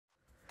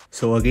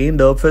So again,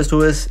 Derpfest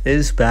OS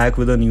is back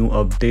with a new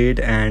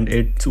update, and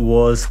it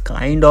was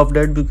kind of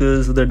dead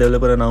because the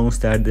developer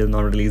announced that they'll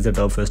not release the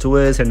Derpfest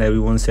OS, and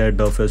everyone said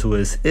Derpfest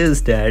OS is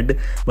dead,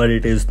 but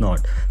it is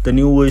not. The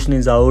new version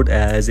is out,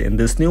 as in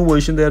this new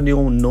version there are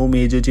no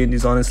major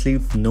changes. Honestly,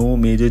 no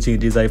major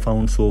changes I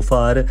found so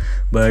far,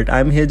 but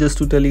I'm here just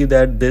to tell you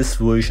that this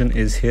version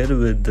is here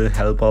with the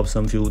help of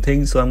some few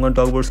things. So I'm going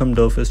to talk about some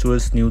Derpfest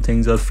OS new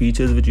things or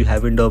features which you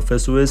have in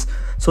Derpfest OS,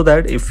 so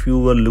that if you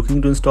were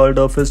looking to install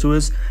Derpfest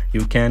OS,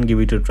 you can give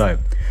it a try.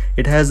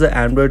 It has the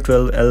Android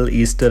 12L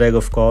Easter egg,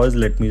 of course.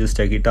 Let me just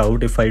check it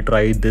out. If I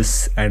try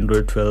this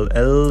Android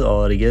 12L,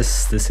 or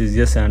yes, this is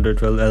just Android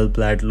 12L,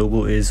 Plat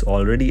logo is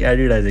already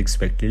added as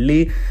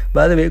expectedly.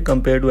 By the way,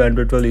 compared to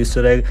Android 12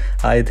 Easter egg,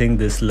 I think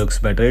this looks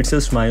better. It's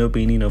just my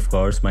opinion, of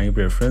course, my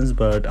preference,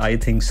 but I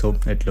think so.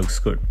 It looks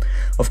good.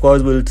 Of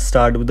course, we'll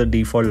start with the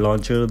default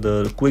launcher.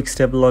 The quick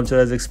step launcher,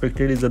 as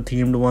expected, is a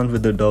themed one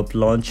with the Derp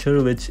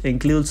launcher, which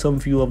includes some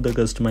few of the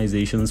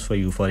customizations for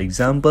you. For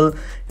example,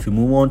 if you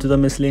move on to the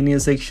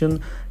miscellaneous section,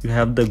 you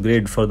have the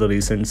grid for the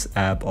recent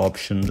app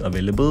option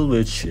available,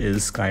 which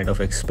is kind of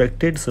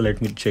expected. So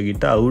let me check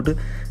it out.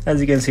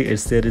 As you can see,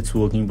 it's there, it's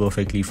working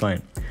perfectly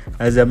fine.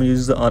 As I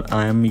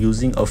am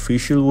using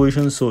official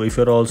version, so if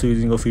you're also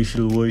using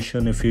official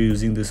version, if you're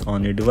using this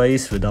on your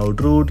device without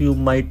root, you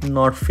might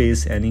not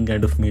face any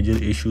kind of major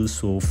issues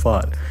so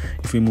far.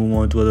 If we move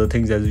on to other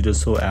things, as you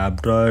just saw,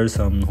 app drawer,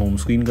 some home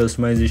screen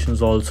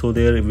customizations also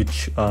there,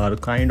 which are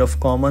kind of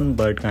common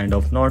but kind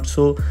of not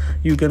so.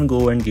 You can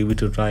go and give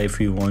it a try if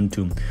you want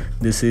to.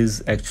 This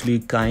is actually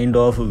kind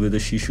of with the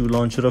Shishu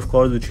launcher, of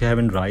course, which you have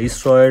in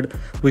Rise Droid.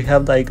 We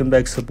have the icon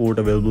pack support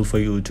available for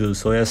you too,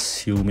 so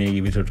yes, you may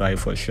give it a try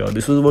for sure.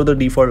 This was about the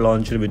default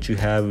launcher which you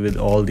have with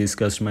all these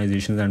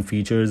customizations and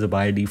features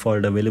by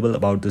default available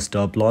about this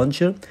Derp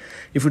launcher.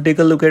 If you take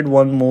a look at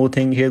one more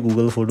thing here,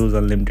 Google Photos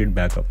Unlimited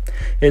Backup,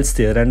 it's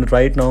there, and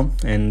right now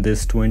in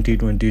this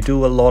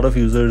 2022 a lot of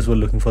users were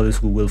looking for this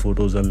Google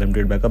Photos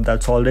Unlimited Backup.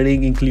 That's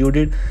already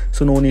included,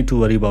 so no need to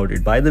worry about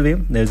it. By the way,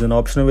 there's an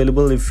option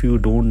available. If you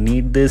don't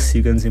need this,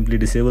 you can simply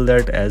disable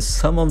that, as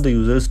some of the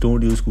users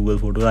don't use Google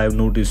Photos. I've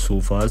noticed so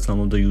far some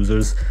of the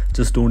users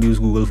just don't use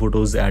Google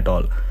Photos at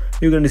all.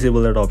 You can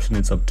disable that option,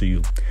 it's up to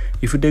you.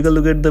 If you take a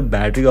look at the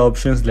battery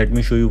options, let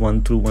me show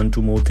you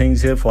two more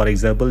things here. For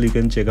example, you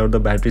can check out the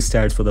battery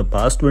stats for the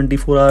past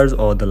 24 hours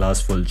or the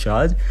last full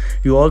charge.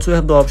 You also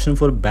have the option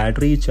for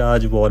battery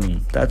charge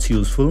warning. That's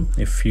useful.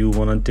 If you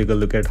want to take a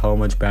look at how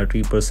much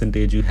battery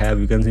percentage you have,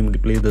 you can simply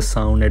play the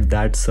sound at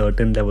that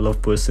certain level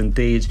of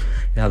percentage.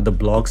 You have the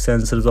block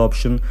sensors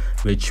option,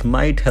 which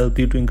might help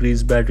you to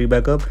increase battery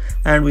backup,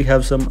 and we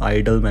have some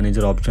idle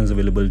manager options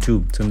available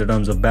too. So in the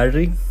terms of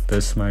battery,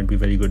 this might be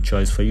very good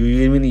choice for you.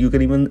 You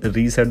can even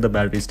reset the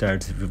battery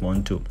stats if you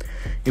want to.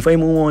 If I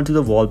move on to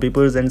the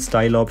wallpapers and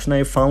style option,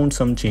 I found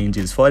some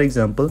changes. For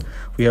example,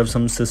 we have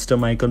some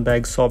system icon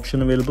packs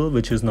option available,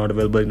 which is not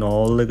available in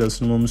all the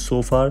custom homes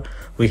so far.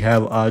 We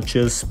have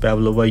Arches,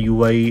 Pavlova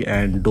UI,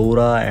 and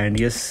Dora, and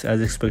yes,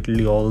 as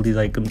expectedly, all these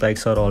icon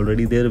packs are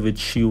already there,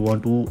 which you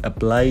want to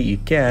apply, you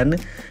can.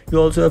 You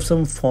also have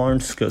some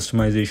fonts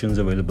customizations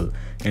available.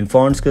 In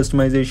fonts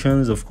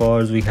customizations, of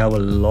course, we have a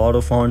lot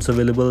of fonts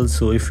available,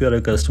 so if you're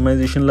a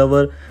customization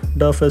lover,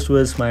 Derpfest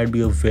OS might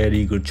be a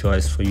very good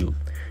choice for you.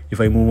 If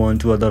I move on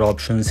to other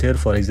options here,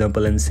 for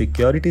example, in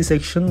security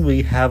section,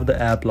 we have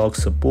the app lock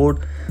support,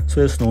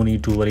 so there's no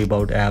need to worry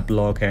about app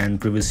lock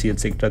and privacy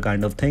etc.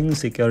 kind of things.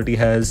 Security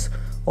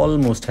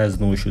almost has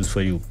no issues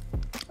for you.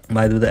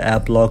 By the way, the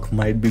app lock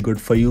might be good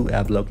for you,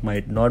 app lock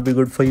might not be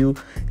good for you.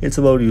 It's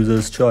about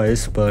user's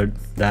choice, but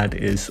that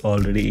is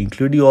already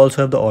included. You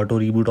also have the auto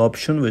reboot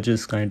option, which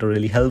is kind of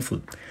really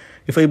helpful.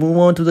 If I move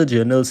on to the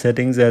general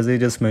settings, as I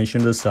just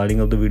mentioned at the starting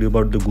of the video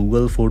about the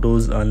Google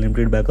Photos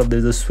Unlimited Backup,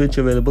 there's a switch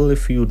available.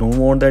 If you don't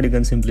want that, you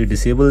can simply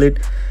disable it.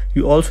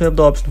 You also have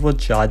the option for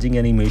charging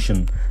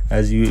animation.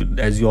 As you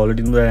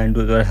already know that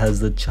Android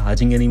has the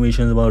charging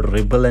animations about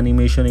ripple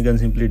animation. You can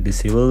simply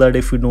disable that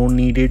if you don't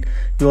need it.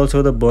 You also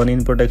have the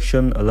burn-in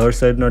protection, alert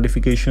side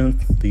notification.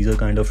 These are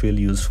kind of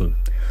really useful.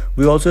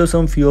 We also have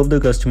some few of the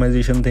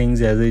customization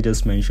things. As I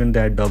just mentioned,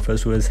 that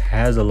Derpfest OS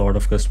has a lot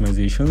of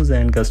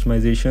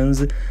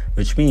customizations,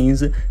 which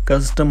means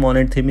custom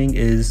monet theming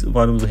is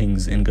one of the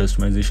things in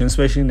customization,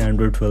 especially in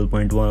Android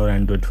 12.1 or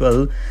Android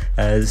 12,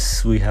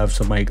 as we have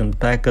some icon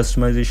pack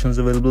customizations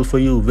available for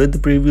you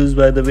with previews.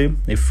 By the way,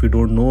 if you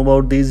don't know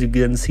about these, you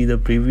can see the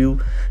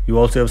preview. You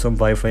also have some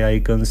Wi-Fi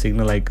icons,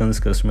 signal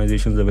icons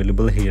customizations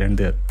available here and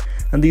there.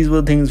 And these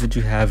were things which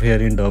you have here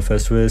in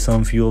Derpfest OS.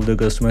 Some few of the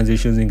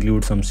customizations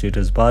include some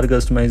status bar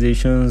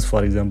customizations,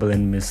 for example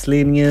in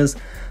miscellaneous,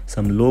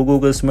 some logo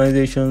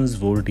customizations,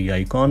 VoLTE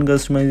icon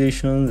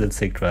customizations,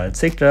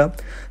 etc.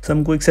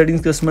 Some quick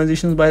settings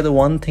customizations. By the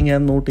one thing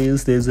I've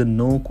noticed, there's a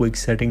no quick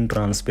setting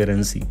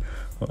transparency.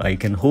 I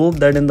can hope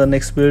that in the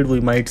next build we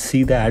might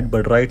see that,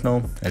 but right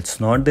now it's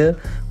not there.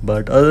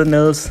 But other than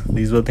else,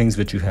 these were things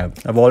which you have.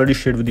 I've already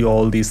shared with you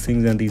all these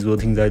things, and these were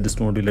things I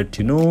just want to let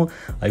you know.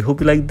 I hope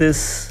you like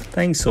this.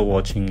 Thanks for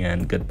watching,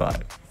 and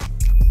goodbye.